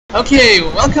Okay,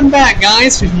 welcome back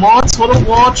guys with more Total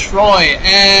War Troy,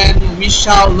 and we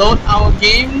shall load our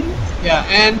game,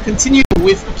 and continue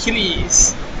with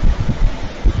Achilles.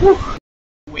 Whew.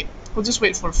 We'll just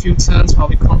wait for a few turns while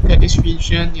we conquer this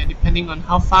region, depending on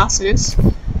how fast it is.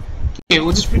 Okay,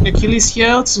 we'll just bring Achilles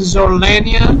here to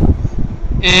Zorlania,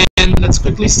 and let's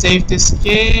quickly save this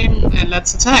game, and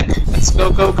let's attack. Let's go,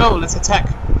 let's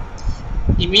attack.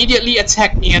 Immediately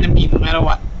attack the enemy, no matter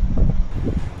what.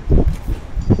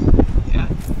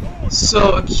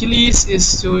 So Achilles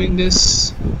is doing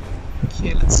this.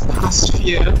 Okay, let's cast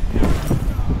fear.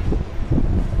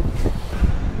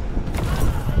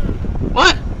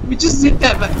 What? We just did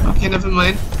that, but okay, never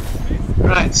mind.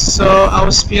 Right, so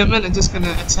our spearmen are just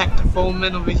gonna attack the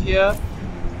bowmen over here.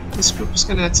 This group is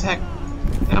gonna attack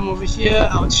them over here.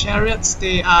 Our chariots,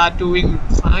 they are doing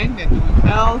fine, they're doing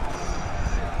well.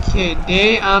 Okay,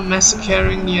 they are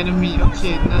massacring the enemy.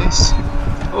 Okay, nice.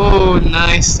 Oh,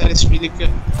 nice, that is really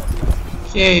good.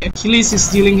 Okay, Achilles is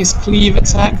dealing his cleave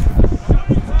attack.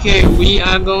 Okay, we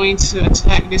are going to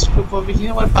attack this group over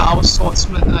here. What about our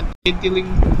swordsmen? Are they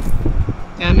dealing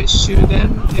damage to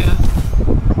them? Yeah.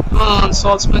 Come on,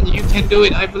 swordsman, you can do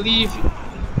it, I believe.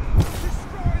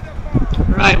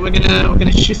 Right, we're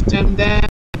gonna shift them there.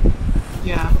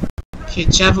 Yeah. Okay,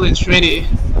 javelins ready.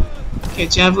 Okay,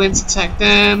 javelins attack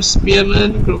them.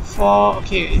 Spearmen, group 4.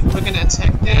 Okay, we're gonna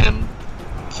attack them.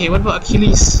 Okay, what about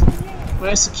Achilles?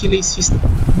 Where's Achilles? He's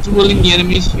dueling the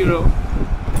enemy's hero.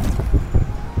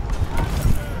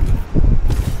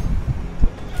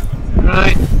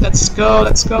 Right, let's go.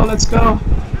 Okay,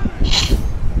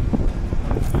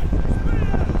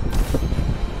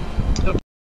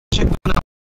 check on our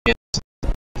units.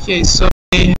 Okay, so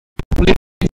they have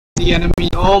the enemy.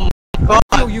 Oh my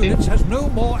god! Units has no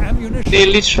more ammunition. They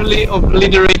literally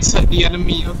obliterated the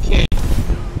enemy. Okay.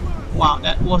 Wow,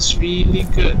 that was really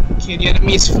good. Okay, the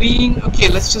enemy is fleeing. Okay,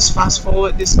 let's just fast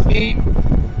forward this game.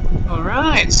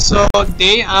 Alright, so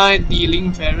they are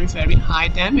dealing very high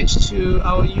damage to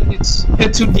our units.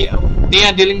 They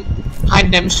are dealing high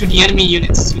damage to the enemy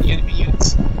units.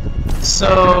 So,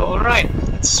 alright,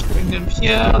 let's bring them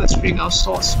here. Let's bring our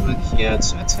swordsmen here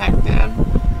to attack them.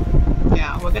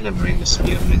 Yeah, we're gonna bring the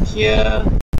spearmen here.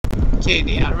 Okay,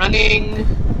 they are running.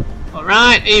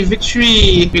 Alright, a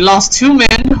victory! We lost 2 men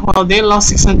while they lost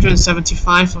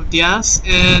 675 of theirs,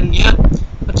 and yeah,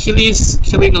 Achilles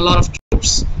killing a lot of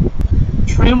troops.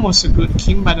 Priam was a good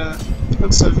king by the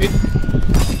looks of it.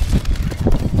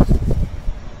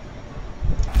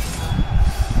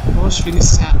 I was really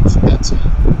sad for that.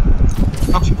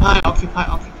 Occupy.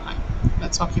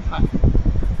 Let's occupy.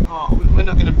 Oh, we're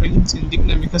not gonna bring him to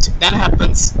Indignant, because if that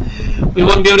happens, we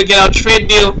won't be able to get our trade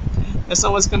deal.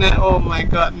 Someone's gonna, oh my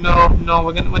god, no,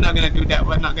 we're not gonna do that.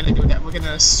 We're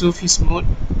gonna soothe his mood.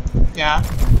 Yeah,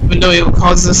 even though it will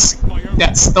cause us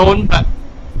that stone, but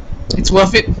it's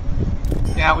worth it.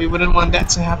 Yeah, we wouldn't want that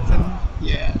to happen.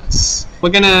 Yes,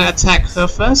 we're gonna attack her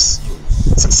first.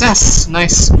 Success,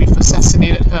 nice. We've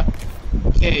assassinated her.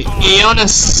 Okay,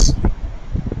 Aeonus.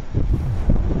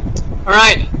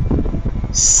 Alright.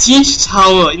 Siege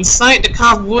Tower. Inside the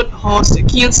carved wood horse, the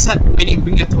Achaeans sat waiting,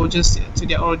 bring the Trojans to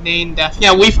their ordained death.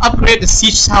 Yeah, we've upgraded the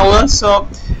Siege Tower, so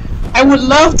I would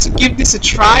love to give this a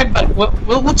try, but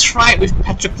we'll try it with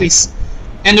Patroclus.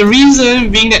 And the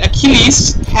reason being that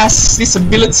Achilles has this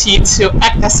ability to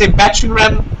act as a battering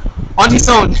ram on his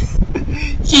own.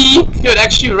 He could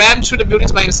actually ram through the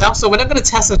buildings by himself, so we're not going to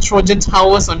test the Trojan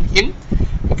towers on him,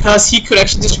 because he could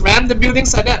actually just ram the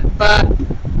buildings like that. But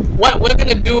what we're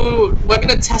gonna do, we're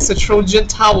gonna test the Trojan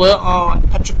Tower on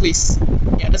Patroclus.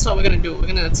 Yeah, that's what we're gonna do. We're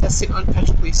gonna test it on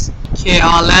Patroclus. Okay,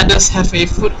 our ladders have a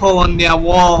foothold on their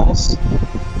walls.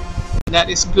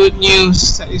 That is good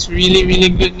news. That is really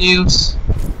good news.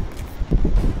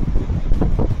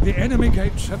 The enemy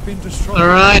gates have been destroyed.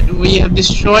 Alright, we have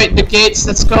destroyed the gates.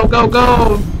 Let's go.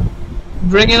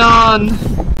 Bring it on.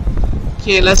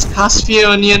 Okay, let's cast fear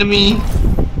on the enemy.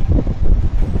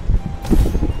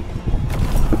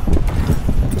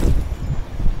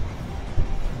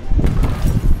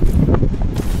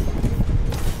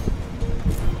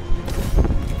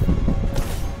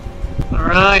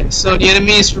 Alright, so the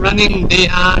enemy is running, they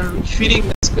are retreating,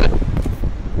 that's good.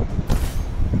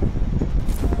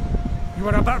 You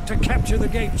are about to capture the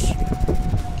gates.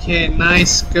 Okay,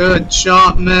 nice, good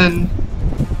job, man.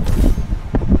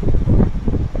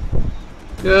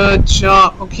 Good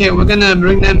job. Okay, we're gonna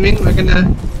bring them in, we're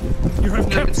gonna bring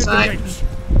them inside.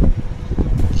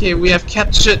 Okay, we have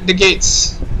captured the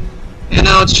gates. And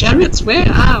our chariots, where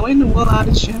in the world are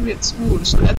the chariots? Ooh,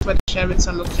 so that's where the chariots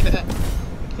are located at.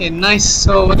 Okay, nice.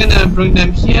 So we're gonna bring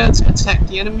them here to attack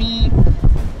the enemy.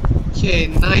 Okay,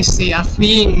 nice. They are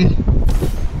fleeing.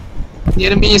 The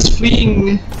enemy is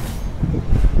fleeing.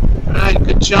 Alright,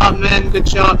 good job, man. Good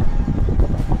job.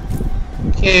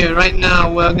 Okay, right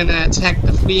now we're gonna attack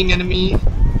the fleeing enemy.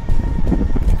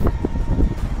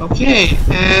 Okay,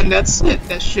 and that's it.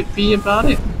 That should be about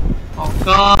it. All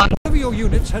gone. One of your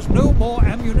units has no more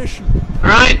ammunition.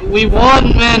 Alright, we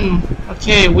won, man.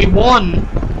 Okay, we won.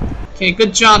 Okay,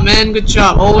 good job, man. Good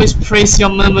job. Always praise your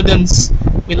myrmidons.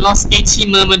 We lost 80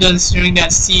 myrmidons during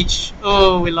that siege.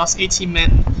 Oh, we lost 80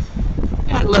 men.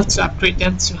 Yeah, I'd love to upgrade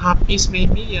them to harpies,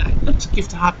 maybe. Yeah, I'd love to give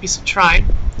the harpies a try.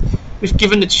 We've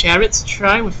given the chariots a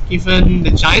try. We've given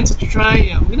the giants a try.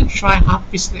 Yeah, we're gonna try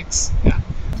harpies next. Yeah.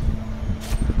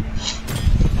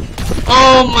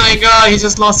 Oh my god, he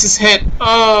just lost his head.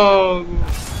 Oh.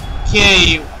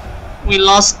 Okay. We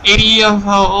lost 80 of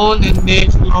our own and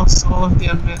they've lost all of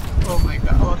their men. Oh my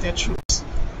god, all of their troops.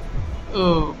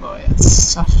 Oh boy,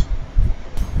 that's tough.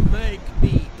 Make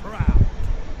me proud.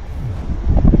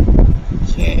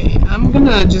 Okay, I'm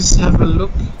gonna just have a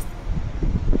look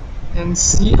and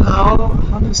see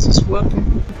how does this work.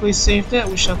 If we save that,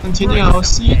 we shall continue our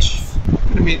siege.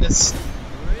 Wait a minute, that's...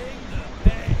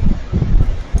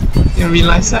 Didn't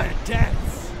realize that.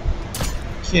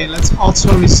 Okay, let's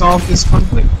also resolve this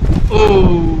conflict.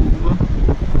 Oh,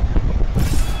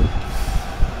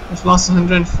 we've lost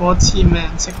 140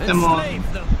 men. Take them all.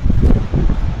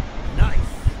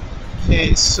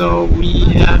 Okay, so we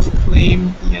have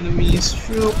claimed the enemy's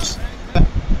troops.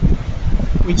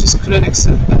 We just couldn't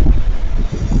accept that.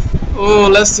 Oh,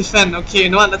 let's defend. Okay, you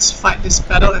know what? Let's fight this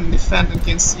battle and defend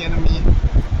against the enemy.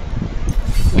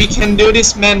 We can do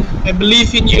this, man. I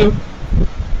believe in you.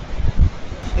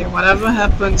 Okay, whatever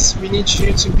happens, we need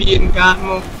you to be in guard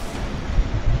mode.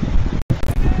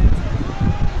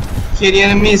 Okay, the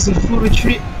enemy is in full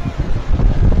retreat.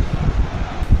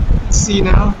 Let's see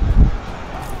now.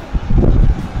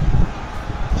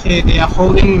 Okay, they are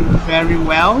holding very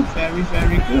well. Very,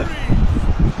 very good.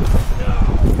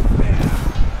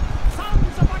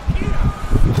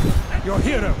 Your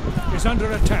hero is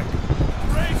under attack.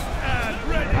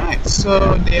 Alright,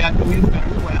 so they are doing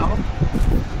very well.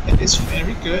 That is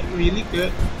very good, really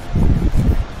good.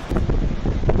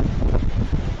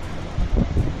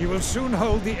 You will soon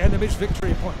hold the enemy's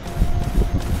victory point.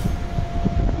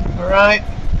 Alright.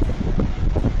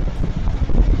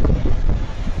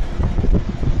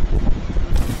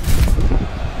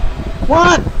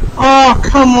 What? Oh,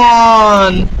 come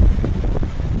on!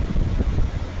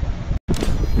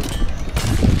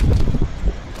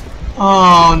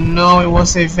 Oh no, it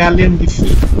was a valiant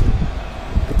defeat.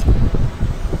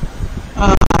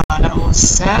 That was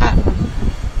sad.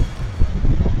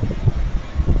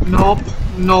 Nope,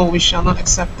 no, we shall not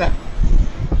accept that.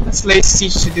 Let's lay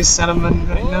siege to this settlement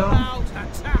right now.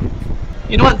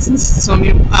 You know what, since it's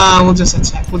only... we'll just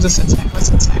attack, let's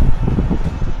attack.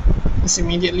 Let's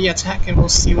immediately attack and we'll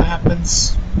see what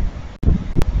happens.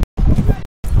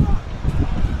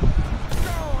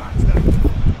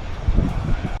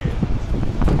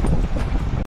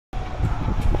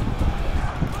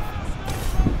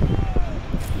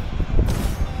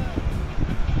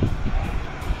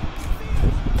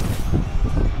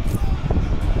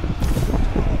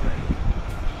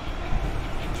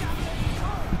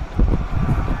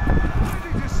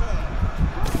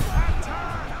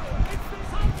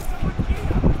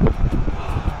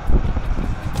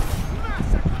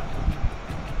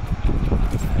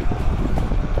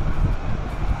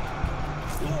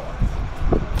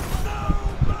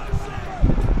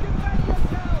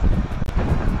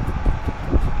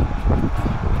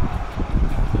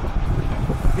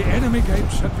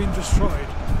 Have been destroyed.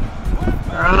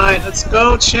 Alright, let's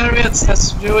go, chariots.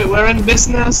 Let's do it. We're in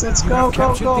business. Let's go,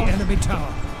 go, go. The enemy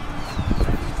tower.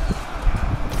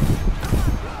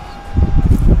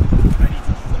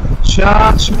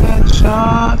 Charge, man,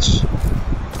 charge.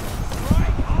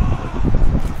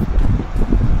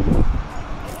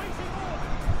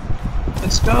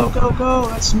 Let's go, go, go.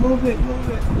 Let's move it, move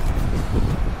it.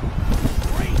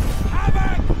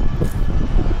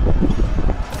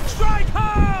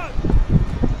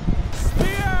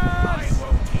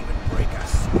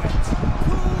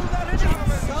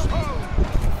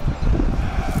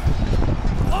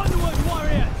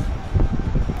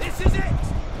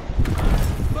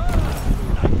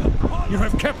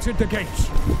 Captured the gates.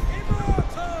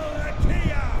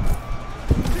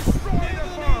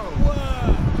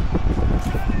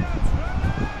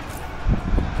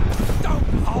 Don't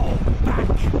hold back.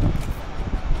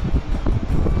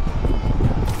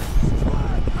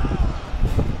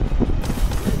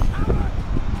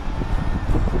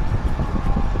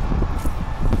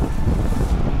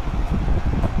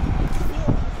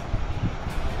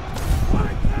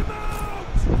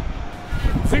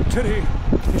 Victory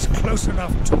is close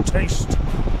enough to taste.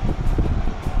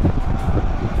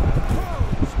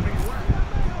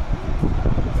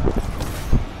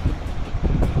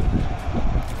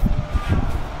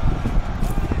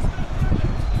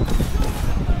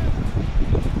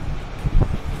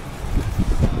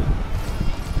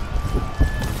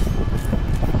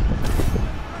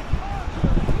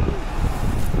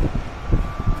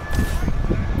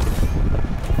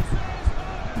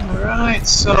 Alright,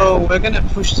 so we're gonna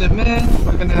push them in,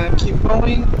 we're gonna keep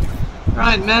going.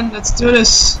 Alright man, let's do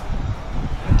this.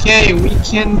 Okay, we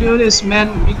can do this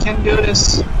man, we can do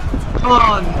this. Come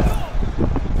on.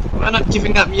 We're not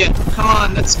giving up yet. Come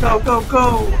on, let's go, go,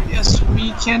 go. Yes,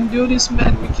 we can do this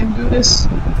man, we can do this.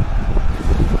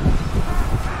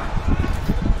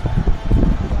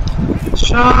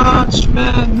 Charge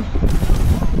man.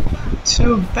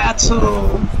 To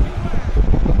battle.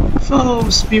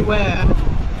 Foes beware.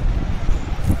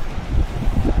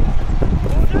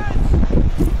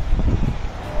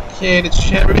 Okay, the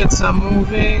chariots are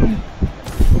moving.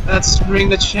 Let's bring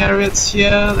the chariots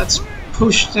here. Let's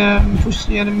push them, push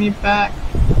the enemy back.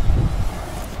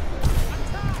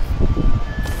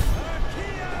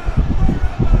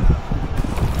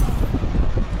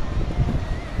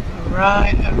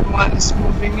 Alright, everyone is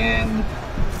moving in.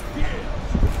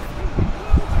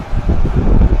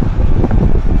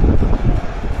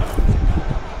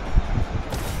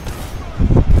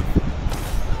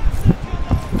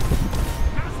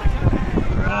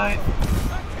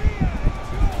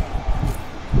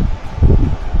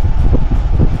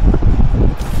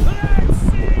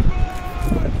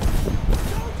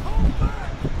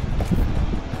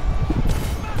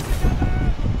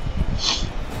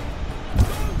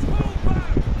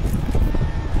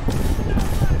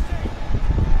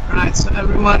 So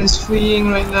everyone is fleeing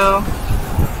right now.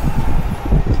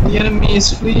 The enemy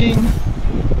is fleeing.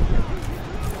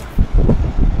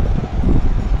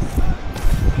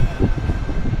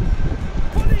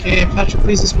 Okay,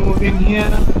 Patroclus is moving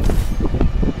here.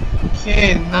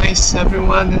 Okay, nice.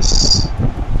 Everyone is.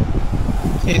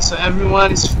 Okay, so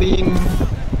everyone is fleeing.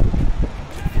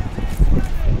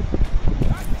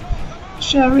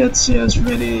 Charioteer is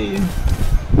ready.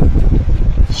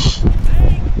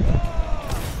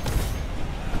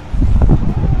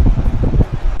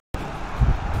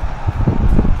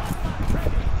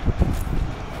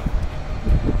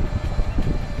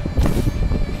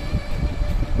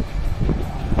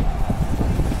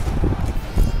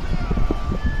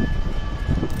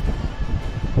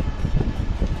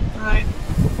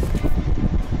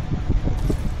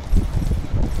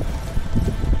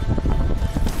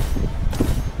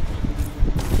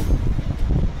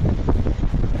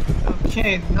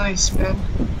 Okay, nice man.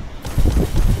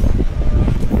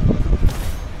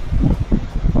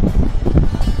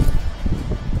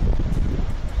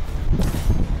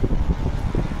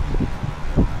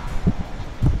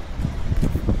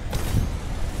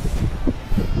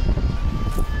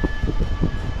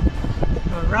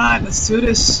 Alright, let's do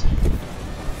this.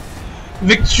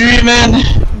 Victory man!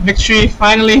 Victory,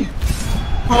 finally!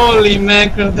 Holy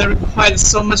mackerel, that required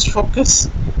so much focus.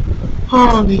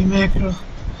 Holy mackerel.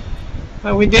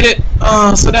 But we did it.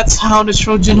 Oh, so that's how the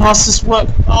Trojan horses work.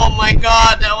 Oh my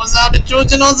god, that was how the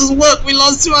Trojan horses work. We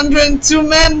lost 202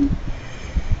 men.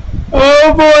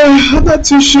 Oh boy, I'm not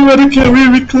too sure whether can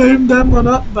we reclaim them or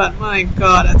not, but my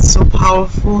god, that's so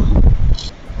powerful.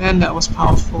 And that was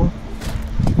powerful.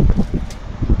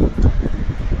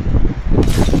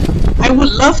 I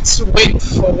would love to wait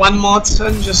for one more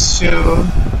turn just to...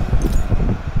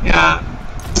 Yeah,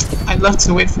 I'd love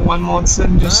to wait for one more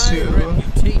turn just to...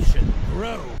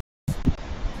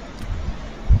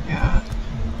 Yeah,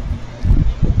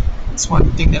 that's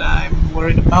one thing that I'm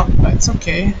worried about, but it's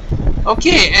okay.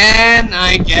 Okay, and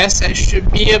I guess that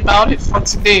should be about it for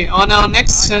today. On our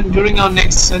next turn, during our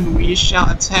next turn, we shall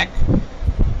attack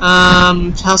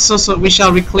Tarsus, so we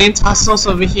shall reclaim Tarsus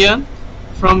over here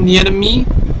from the enemy.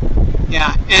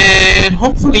 Yeah, and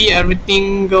hopefully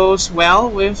everything goes well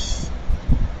with...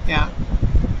 Yeah.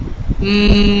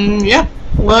 Yeah,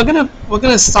 we're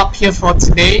gonna stop here for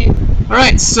today.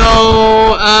 Alright,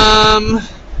 so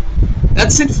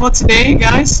that's it for today,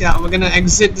 guys. Yeah, we're gonna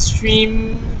exit the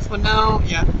stream for now.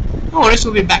 Yeah, no worries,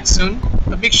 we'll be back soon.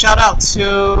 A big shout out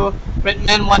to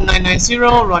Redman1990,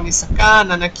 Ronnie Saka,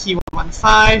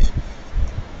 Nanaki115,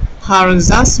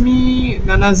 Harazasmi,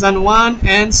 Nanazan1,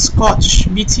 and Scotch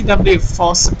BTW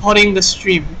for supporting the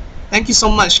stream. Thank you so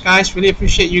much, guys. Really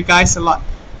appreciate you guys a lot.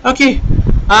 Okay,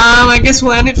 I guess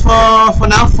we'll end it for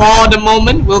now. For the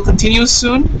moment, we'll continue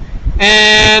soon.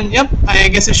 And yep, I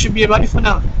guess it should be about it for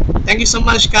now. Thank you so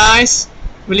much, guys.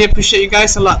 Really appreciate you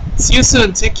guys a lot. See you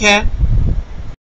soon. Take care.